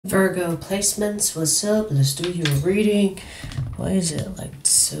Virgo placements, what's up? Let's do your reading. Why is it like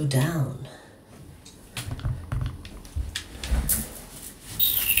so down?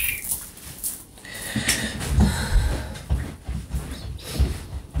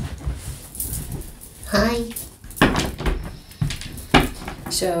 Hi.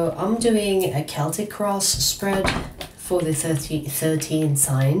 So I'm doing a Celtic cross spread for the 13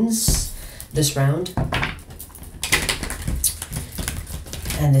 signs this round.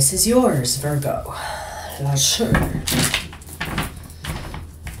 And this is yours, Virgo. Sure.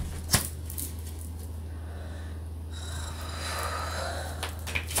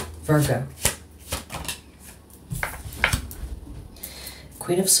 Virgo.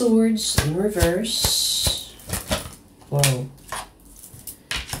 Queen of Swords in reverse. Whoa.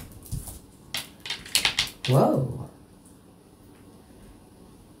 Whoa.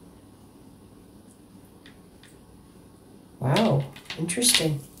 Wow.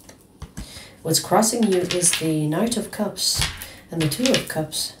 Interesting. What's crossing you is the Knight of Cups and the Two of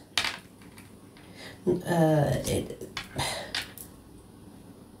Cups.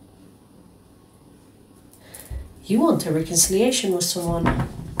 You want a reconciliation with someone,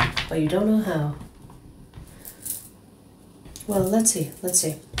 but you don't know how. Well, let's see. Let's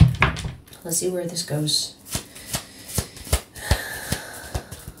see where this goes.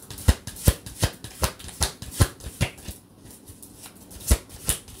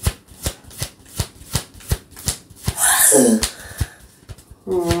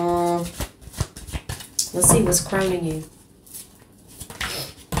 Let's see what's crowning you.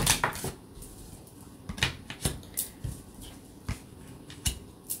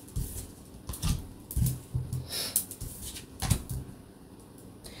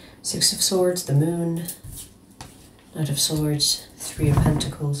 Six of Swords, the Moon, Knight of Swords, Three of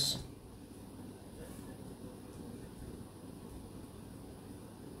Pentacles.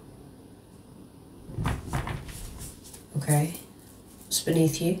 Okay, what's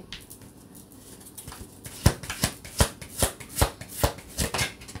beneath you?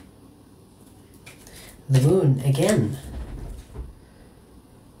 The Moon again.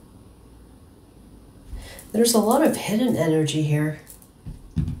 There's a lot of hidden energy here.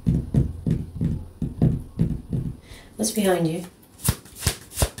 What's behind you?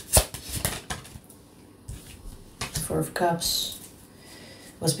 Four of Cups.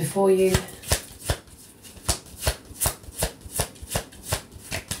 What's before you?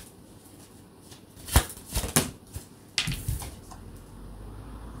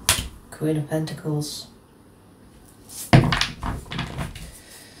 Queen of Pentacles.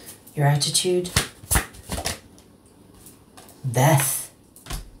 Your attitude. Death.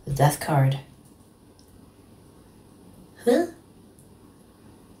 The Death card. Huh?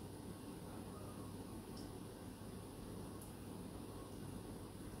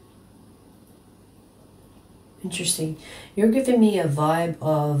 Interesting. You're giving me a vibe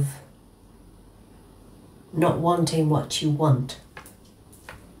of not wanting what you want.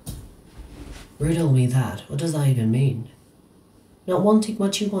 Riddle me that. What does that even mean? Not wanting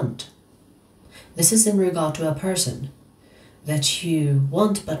what you want. This is in regard to a person that you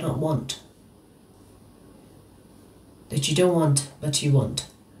want but not want. That you don't want but you want.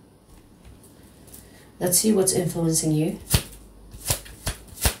 Let's see what's influencing you.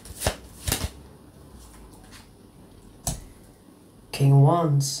 King of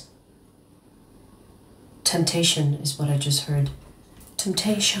Wands. Temptation is what I just heard.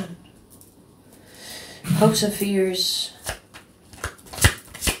 Temptation. Hopes and fears.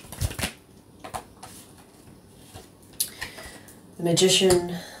 The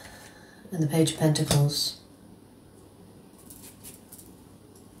Magician and the Page of Pentacles.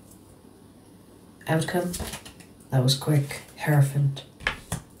 Outcome. That was quick. Hierophant.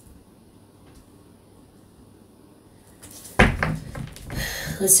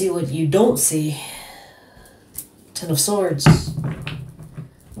 Let's see what you don't see. Ten of Swords.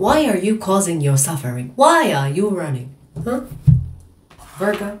 Why are you causing your suffering? Why are you running? Huh?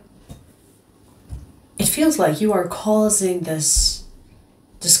 Virgo. It feels like you are causing this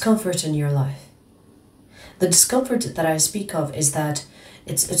discomfort in your life. The discomfort that I speak of is that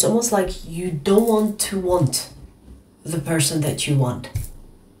it's almost like you don't want to want the person that you want.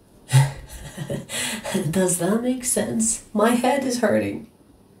 Does that make sense? My head is hurting.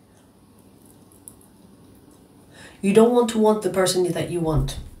 You don't want to want the person that you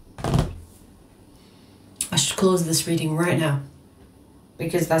want. I should close this reading right now,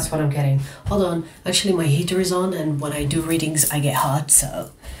 because that's what I'm getting. Hold on. Actually, my heater is on, and when I do readings, I get hot,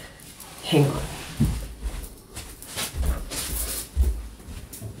 so hang on.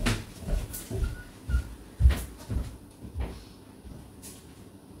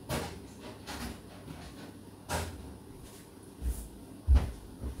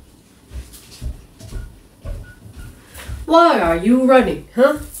 Why are you running?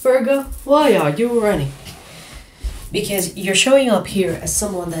 Huh, Virgo? Why are you running? Because you're showing up here as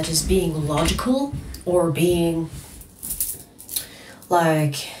someone that is being logical or being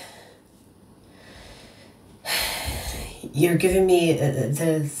like, you're giving me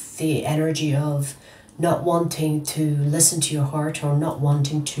the energy of not wanting to listen to your heart or not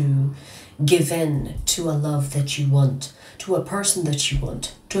wanting to give in to a love that you want, to a person that you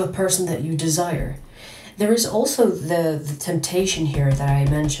want, to a person that you desire. There is also the temptation here that I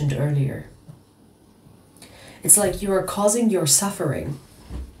mentioned earlier. It's like you are causing your suffering.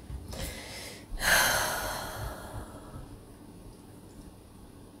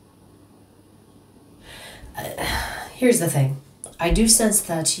 Here's the thing. I do sense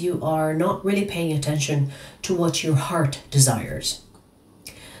that you are not really paying attention to what your heart desires.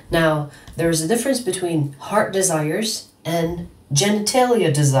 Now, there's a difference between heart desires and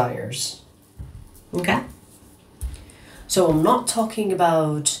genitalia desires. Okay? So I'm not talking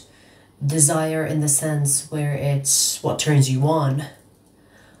about desire in the sense where it's what turns you on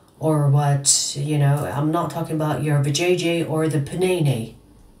or what, you know, I'm not talking about your vajayjay or the panene.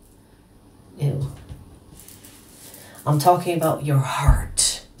 Ew. I'm talking about your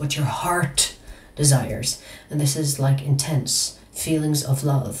heart, what your heart desires. And this is like intense feelings of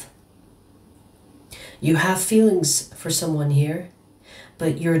love. You have feelings for someone here,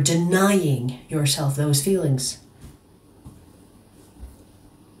 but you're denying yourself those feelings.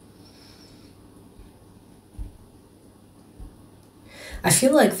 I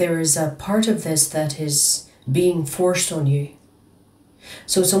feel like there is a part of this that is being forced on you.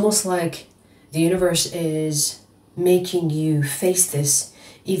 So it's almost like the universe is making you face this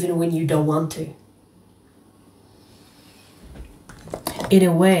even when you don't want to. In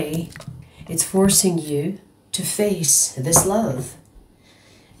a way, it's forcing you to face this love.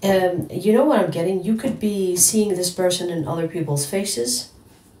 You know what I'm getting? You could be seeing this person in other people's faces.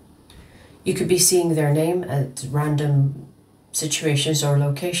 You could be seeing their name at random situations or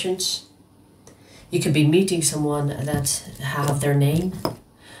locations. You could be meeting someone that have their name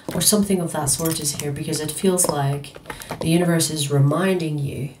or something of that sort is here, because it feels like the universe is reminding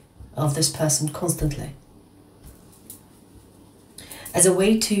you of this person constantly as a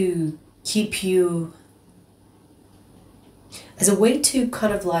way to keep you, as a way to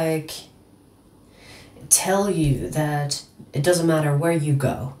kind of like tell you that it doesn't matter where you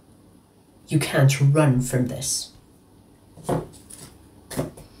go, you can't run from this.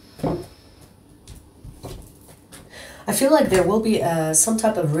 I feel like there will be some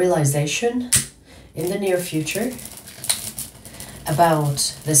type of realization in the near future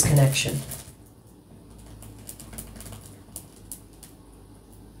about this connection.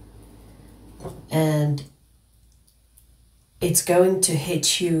 And it's going to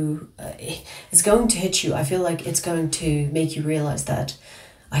hit you. It's going to hit you. I feel like it's going to make you realize that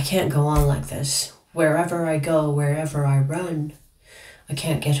I can't go on like this. Wherever I go, wherever I run, I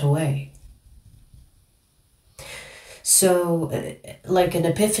can't get away. So, like an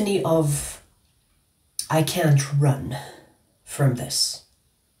epiphany of, I can't run from this,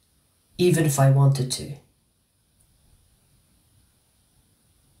 even if I wanted to.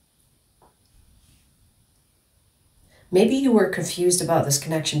 Maybe you were confused about this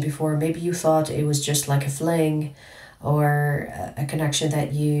connection before. Maybe you thought it was just like a fling or a connection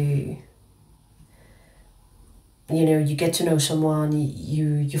that you know, you get to know someone,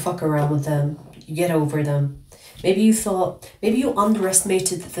 you fuck around with them, you get over them. Maybe you thought, maybe you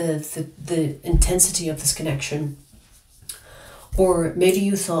underestimated the intensity of this connection. Or maybe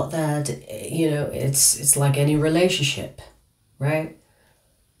you thought that, you know, it's like any relationship, right?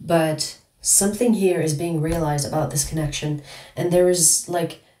 But something here is being realized about this connection. And there is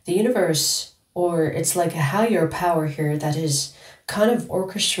like the universe, or it's like a higher power here that is kind of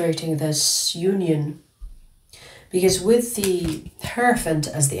orchestrating this union. Because with the Hierophant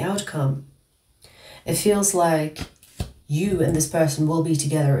as the outcome, it feels like you and this person will be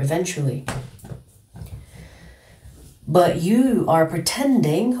together eventually. But you are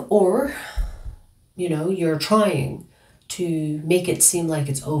pretending, or, you know, you're trying to make it seem like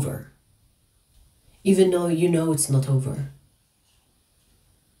it's over. Even though you know it's not over.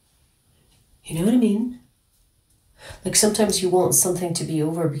 You know what I mean? Like sometimes you want something to be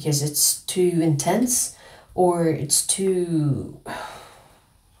over because it's too intense, or it's too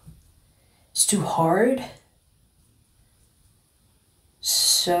hard.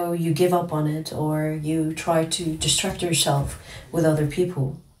 So you give up on it, or you try to distract yourself with other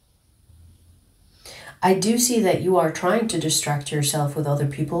people. I do see that you are trying to distract yourself with other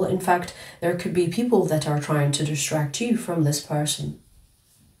people. In fact, there could be people that are trying to distract you from this person.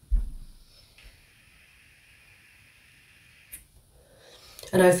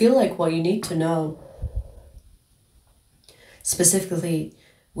 And I feel like what you need to know, specifically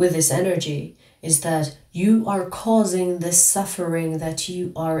with this energy, is that you are causing this suffering that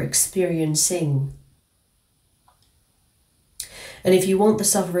you are experiencing. And if you want the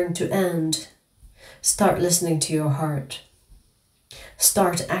suffering to end, start listening to your heart.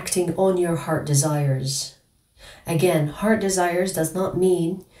 Start acting on your heart desires. Again, heart desires does not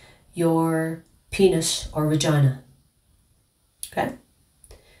mean your penis or vagina. Okay?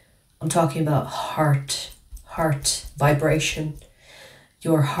 I'm talking about heart vibration.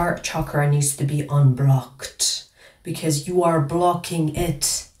 Your heart chakra needs to be unblocked because you are blocking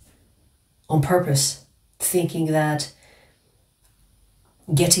it on purpose, thinking that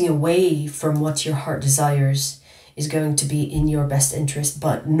getting away from what your heart desires is going to be in your best interest,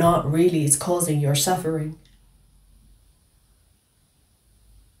 but not really. It's causing your suffering.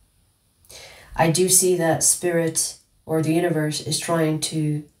 I do see that spirit or the universe is trying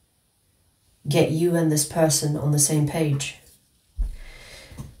to get you and this person on the same page.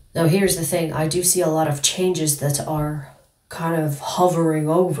 Now here's the thing, I do see a lot of changes that are kind of hovering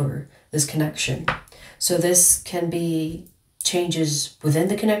over this connection. So this can be changes within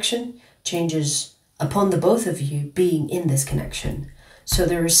the connection, changes upon the both of you being in this connection. So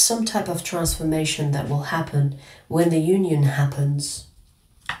there is some type of transformation that will happen when the union happens.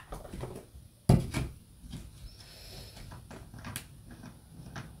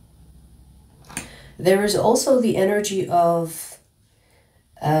 There is also the energy of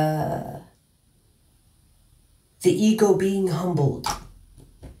the ego being humbled.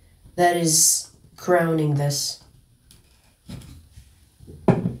 That is crowning this.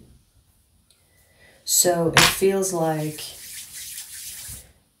 So it feels like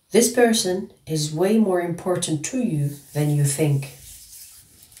this person is way more important to you than you think.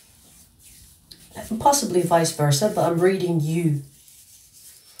 Possibly vice versa, but I'm reading you.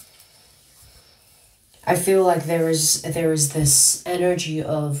 I feel like there is this energy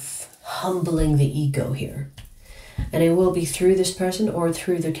of humbling the ego here. And it will be through this person or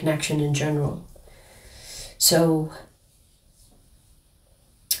through the connection in general. So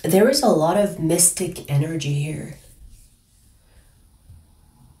there is a lot of mystic energy here.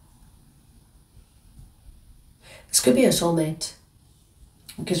 This could be a soulmate.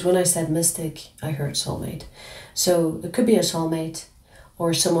 Because when I said mystic, I heard soulmate. So it could be a soulmate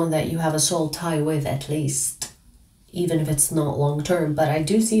or someone that you have a soul tie with at least. Even if it's not long term. But I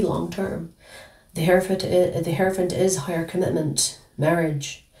do see long term. The Hierophant is higher commitment,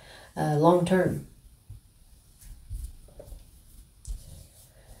 marriage, long term.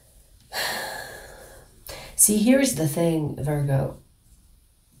 See, here's the thing, Virgo.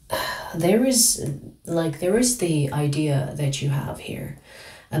 There is the idea that you have here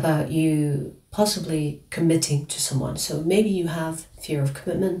about you possibly committing to someone. So maybe you have fear of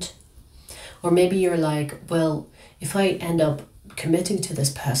commitment, or maybe you're like, well, if I end up committing to this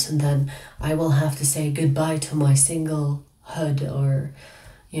person, then I will have to say goodbye to my singlehood, or,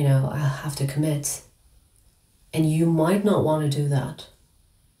 you know, I'll have to commit. And you might not want to do that.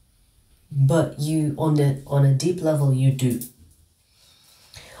 But you, on a deep level, you do.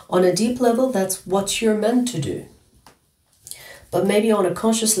 On a deep level, that's what you're meant to do. But maybe on a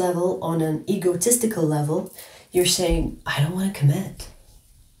conscious level, on an egotistical level, you're saying, I don't want to commit.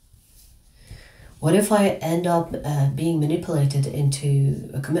 What if I end up being manipulated into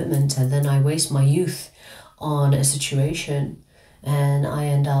a commitment and then I waste my youth on a situation and I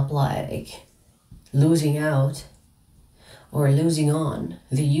end up like losing out or losing on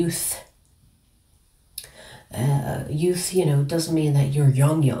the youth? Youth, you know, doesn't mean that you're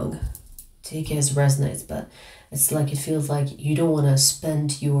young. Take it as resonates, but it's like it feels like you don't want to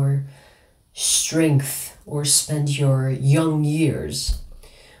spend your strength or spend your young years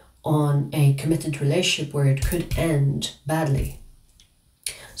on a committed relationship where it could end badly.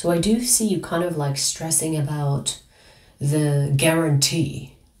 So I do see you kind of like stressing about the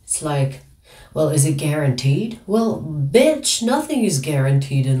guarantee. It's like, well, is it guaranteed? Well, bitch, nothing is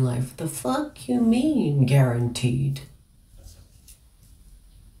guaranteed in life. The fuck you mean guaranteed?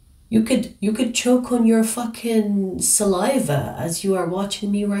 You could choke on your fucking saliva as you are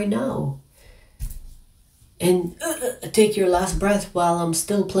watching me right now. And take your last breath while I'm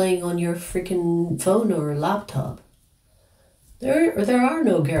still playing on your freaking phone or laptop. There are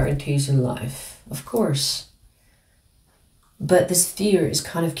no guarantees in life, of course. But this fear is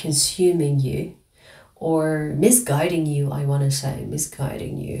kind of consuming you, or misguiding you, I want to say,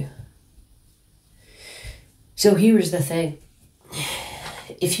 misguiding you. So here's the thing.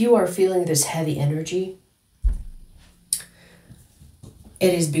 If you are feeling this heavy energy,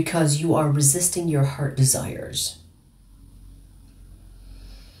 it is because you are resisting your heart desires.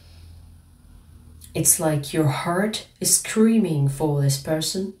 It's like your heart is screaming for this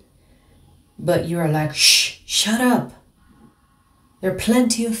person, but you're like, shh, shut up. There are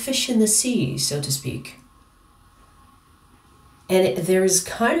plenty of fish in the sea, so to speak. And there is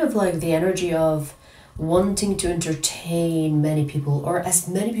kind of like the energy of wanting to entertain many people, or as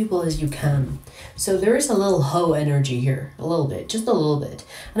many people as you can. So there is a little hoe energy here, a little bit, just a little bit.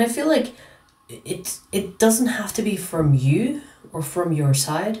 And I feel like it doesn't have to be from you or from your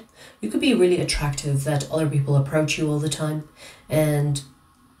side. You could be really attractive that other people approach you all the time, and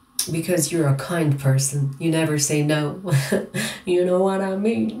because you're a kind person, you never say no. You know what I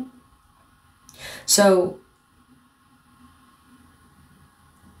mean? So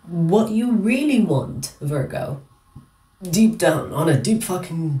what you really want, Virgo, deep down, on a deep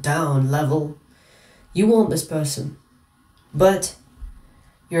fucking down level, you want this person, but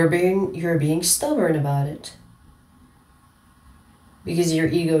you're being stubborn about it, because your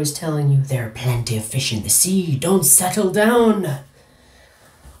ego is telling you there are plenty of fish in the sea, don't settle down.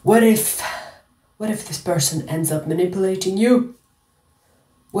 What if this person ends up manipulating you?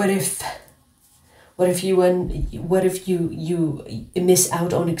 What if you miss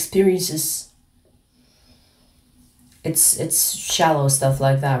out on experiences? It's shallow stuff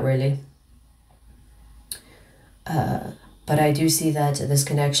like that, really. But I do see that this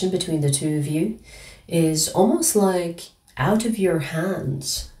connection between the two of you is almost like out of your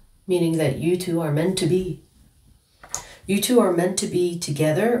hands, meaning that you two are meant to be. You two are meant to be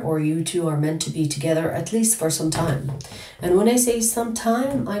together, or you two are meant to be together at least for some time. And when I say some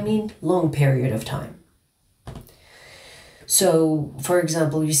time, I mean long period of time. So, for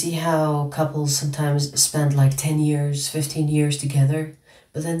example, you see how couples sometimes spend like 10 years, 15 years together,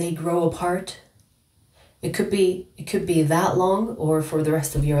 but then they grow apart. It could be that long, or for the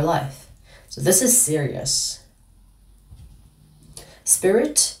rest of your life. So this is serious.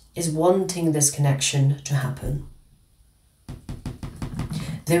 Spirit is wanting this connection to happen.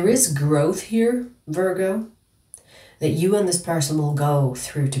 There is growth here, Virgo, that you and this person will go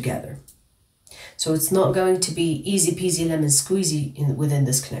through together. So it's not going to be easy peasy lemon squeezy within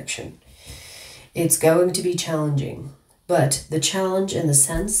this connection. It's going to be challenging, but the challenge in the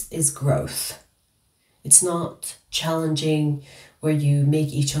sense is growth. It's not challenging where you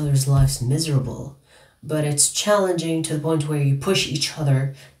make each other's lives miserable, but it's challenging to the point where you push each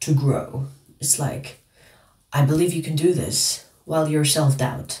other to grow. It's like, I believe you can do this, while you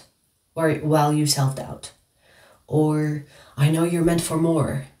self-doubt. Or I know you're meant for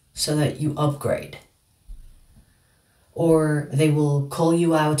more, so that you upgrade. Or they will call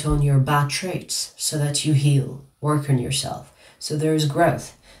you out on your bad traits so that you heal, work on yourself. So there is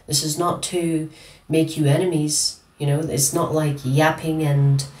growth. This is not to make you enemies, you know, it's not like yapping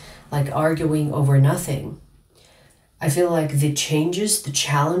and like arguing over nothing. I feel like the changes, the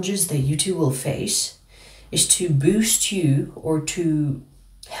challenges that you two will face is to boost you, or to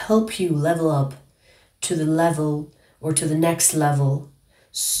help you level up to the level, or to the next level,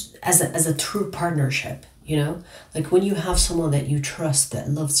 as a true partnership, you know? Like when you have someone that you trust, that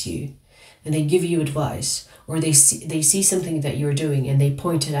loves you, and they give you advice, or they see something that you're doing and they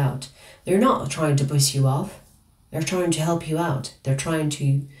point it out. They're not trying to piss you off. They're trying to help you out. They're trying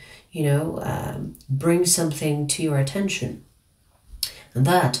to, you know, bring something to your attention. And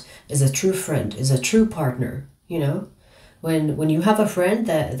that is a true friend, is a true partner, you know? When you have a friend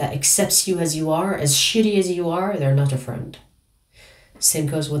that accepts you as you are, as shitty as you are, they're not a friend. Same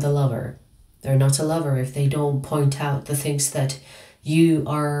goes with a lover. They're not a lover if they don't point out the things that you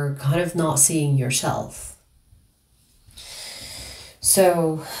are kind of not seeing yourself.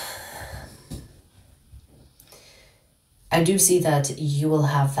 So I do see that you will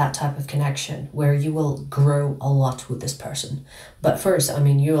have that type of connection where you will grow a lot with this person. But first, I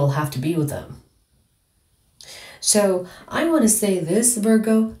mean, you will have to be with them. So I want to say this,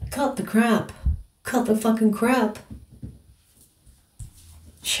 Virgo, cut the crap. Cut the fucking crap.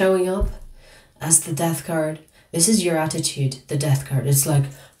 Showing up as the death card. This is your attitude, the death card. It's like,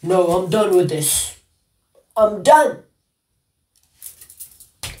 no, I'm done with this. I'm done.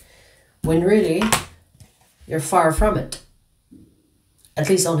 When really, you're far from it. At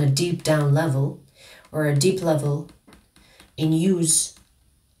least on a deep down level, or a deep level in use,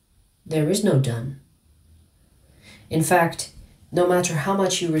 there is no done. In fact, no matter how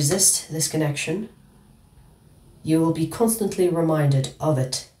much you resist this connection, you will be constantly reminded of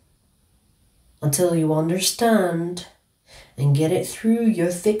it until you understand and get it through your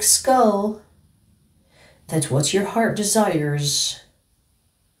thick skull that what your heart desires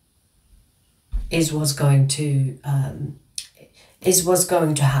is what's going to happen.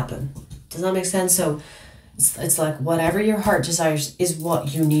 Does that make sense? So it's like whatever your heart desires is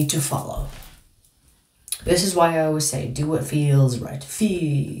what you need to follow. This is why I always say, do what feels right.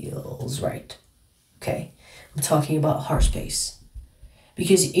 Feels right. Okay? I'm talking about heart space.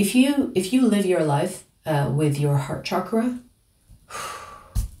 Because if you live your life with your heart chakra,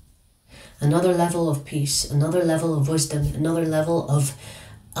 another level of peace, another level of wisdom, another level of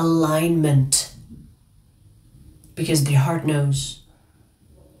alignment. Because the heart knows.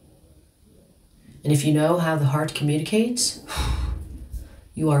 And if you know how the heart communicates,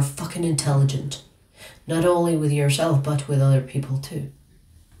 you are fucking intelligent. Not only with yourself, but with other people too.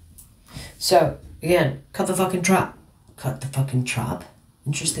 So, again, cut the fucking trap. Cut the fucking trap.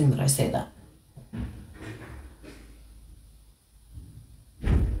 Interesting that I say that.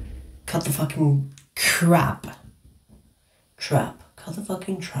 Cut the fucking crap. Trap. Cut the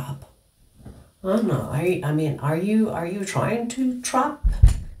fucking trap. I don't know. I mean, are you trying to trap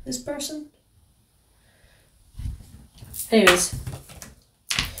this person? Anyways.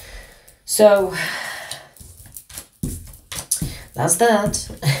 So that's that.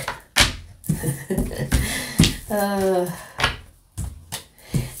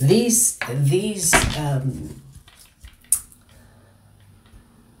 These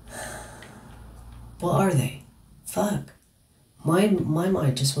what are they? Fuck. My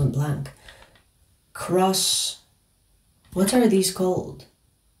mind just went blank. What are these called?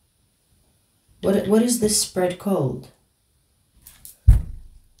 What is this spread called?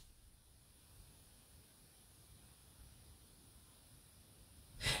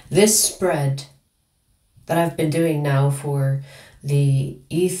 This spread that I've been doing now for the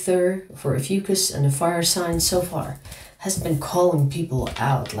ether, for Ophiuchus and the fire sign so far, has been calling people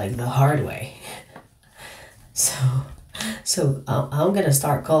out like the hard way. So I'm gonna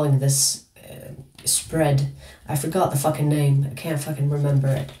start calling this spread, I forgot the fucking name, I can't fucking remember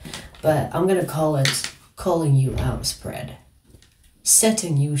it, but I'm gonna call it calling you out spread.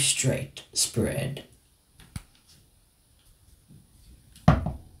 Setting you straight spread.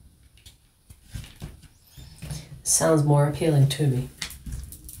 Sounds more appealing to me.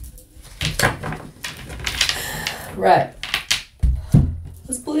 Right.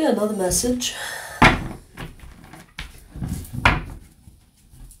 Let's play another message.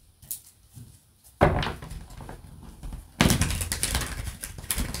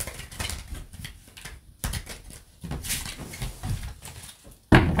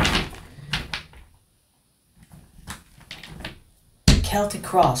 Celtic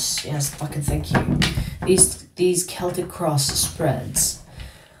cross, yes, fucking thank you. These Celtic cross spreads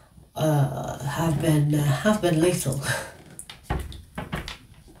have been lethal.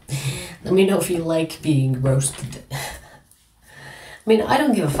 Let me know if you like being roasted. I mean, I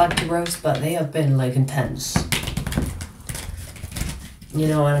don't give a fuck to roast, but they have been like intense. You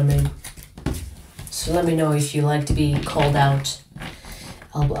know what I mean? So let me know if you like to be called out.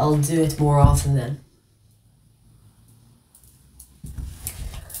 I'll do it more often then.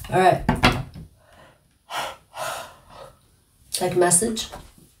 All right. Like message.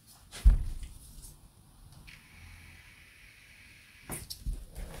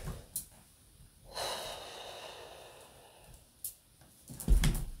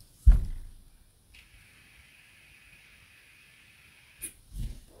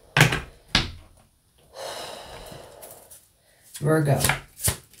 Virgo.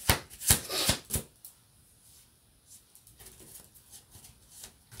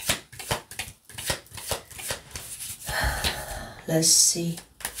 Let's see.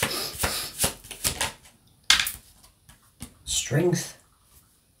 Strength.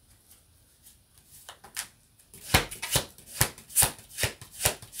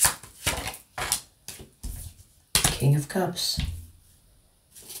 King of Cups.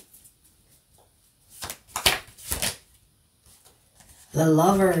 The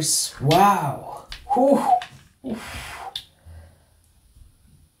Lovers. Wow. Whew.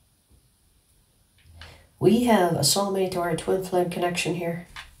 We have a soulmate or a twin flame connection here.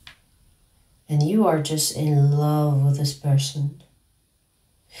 And you are just in love with this person.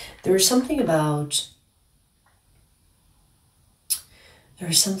 There's something about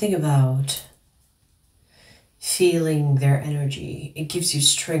feeling their energy. It gives you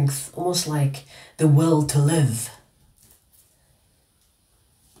strength, almost like the will to live.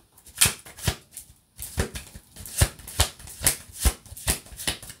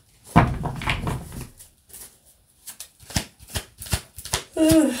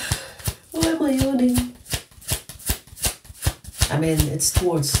 Why am I yawning? I mean, it's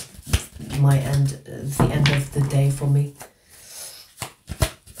towards the end of the day for me.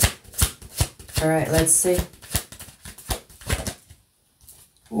 All right, let's see.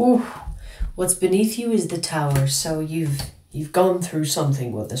 Ooh, what's beneath you is the Tower. So you've gone through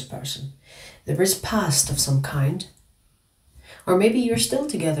something with this person. There is past of some kind. Or maybe you're still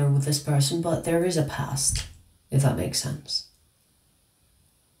together with this person, but there is a past, if that makes sense.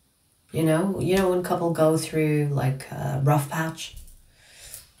 You know when couples go through like a rough patch?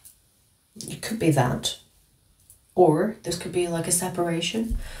 It could be that. Or this could be like a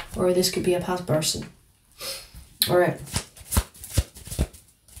separation, or this could be a past person. All right.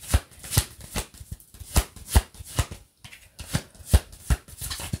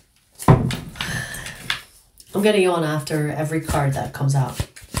 I'm gonna yawn after every card that comes out.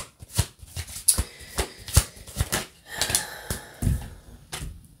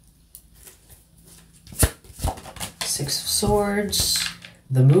 Six of Swords,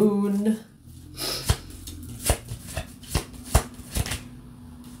 the Moon,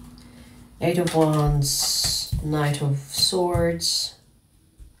 Eight of Wands, Knight of Swords,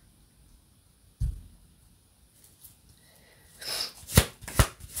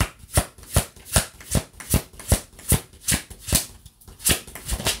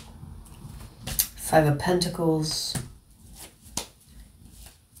 Five of Pentacles,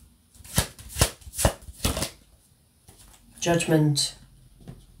 Judgment,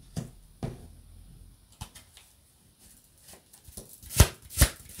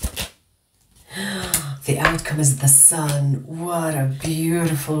 the outcome is the Sun. What a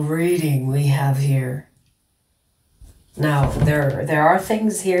beautiful reading we have here. Now, there are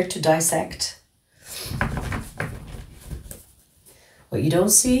things here to dissect. What you don't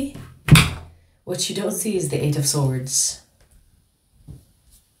see is the Eight of Swords.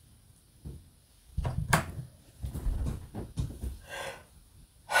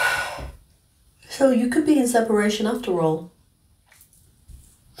 So you could be in separation after all.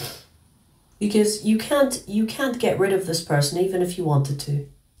 Because you can't get rid of this person even if you wanted to.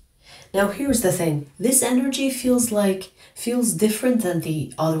 Now here's the thing. This energy feels different than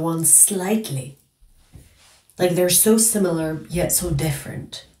the other ones slightly. Like they're so similar yet so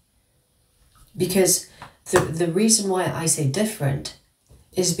different. Because the reason why I say different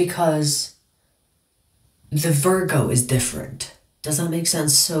is because the Virgo is different. Does that make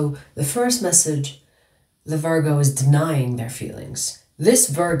sense? So the first message, the Virgo is denying their feelings. This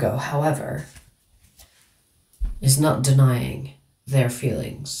Virgo, however, is not denying their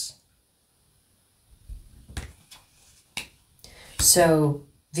feelings. So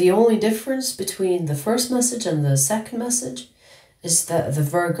the only difference between the first message and the second message is that the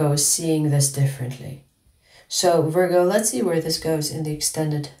Virgo is seeing this differently. So Virgo, let's see where this goes in the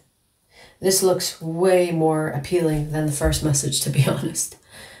extended. This looks way more appealing than the first message, to be honest.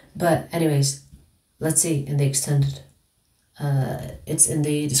 But anyways, let's see in the extended. It's in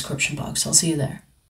the description box. I'll see you there.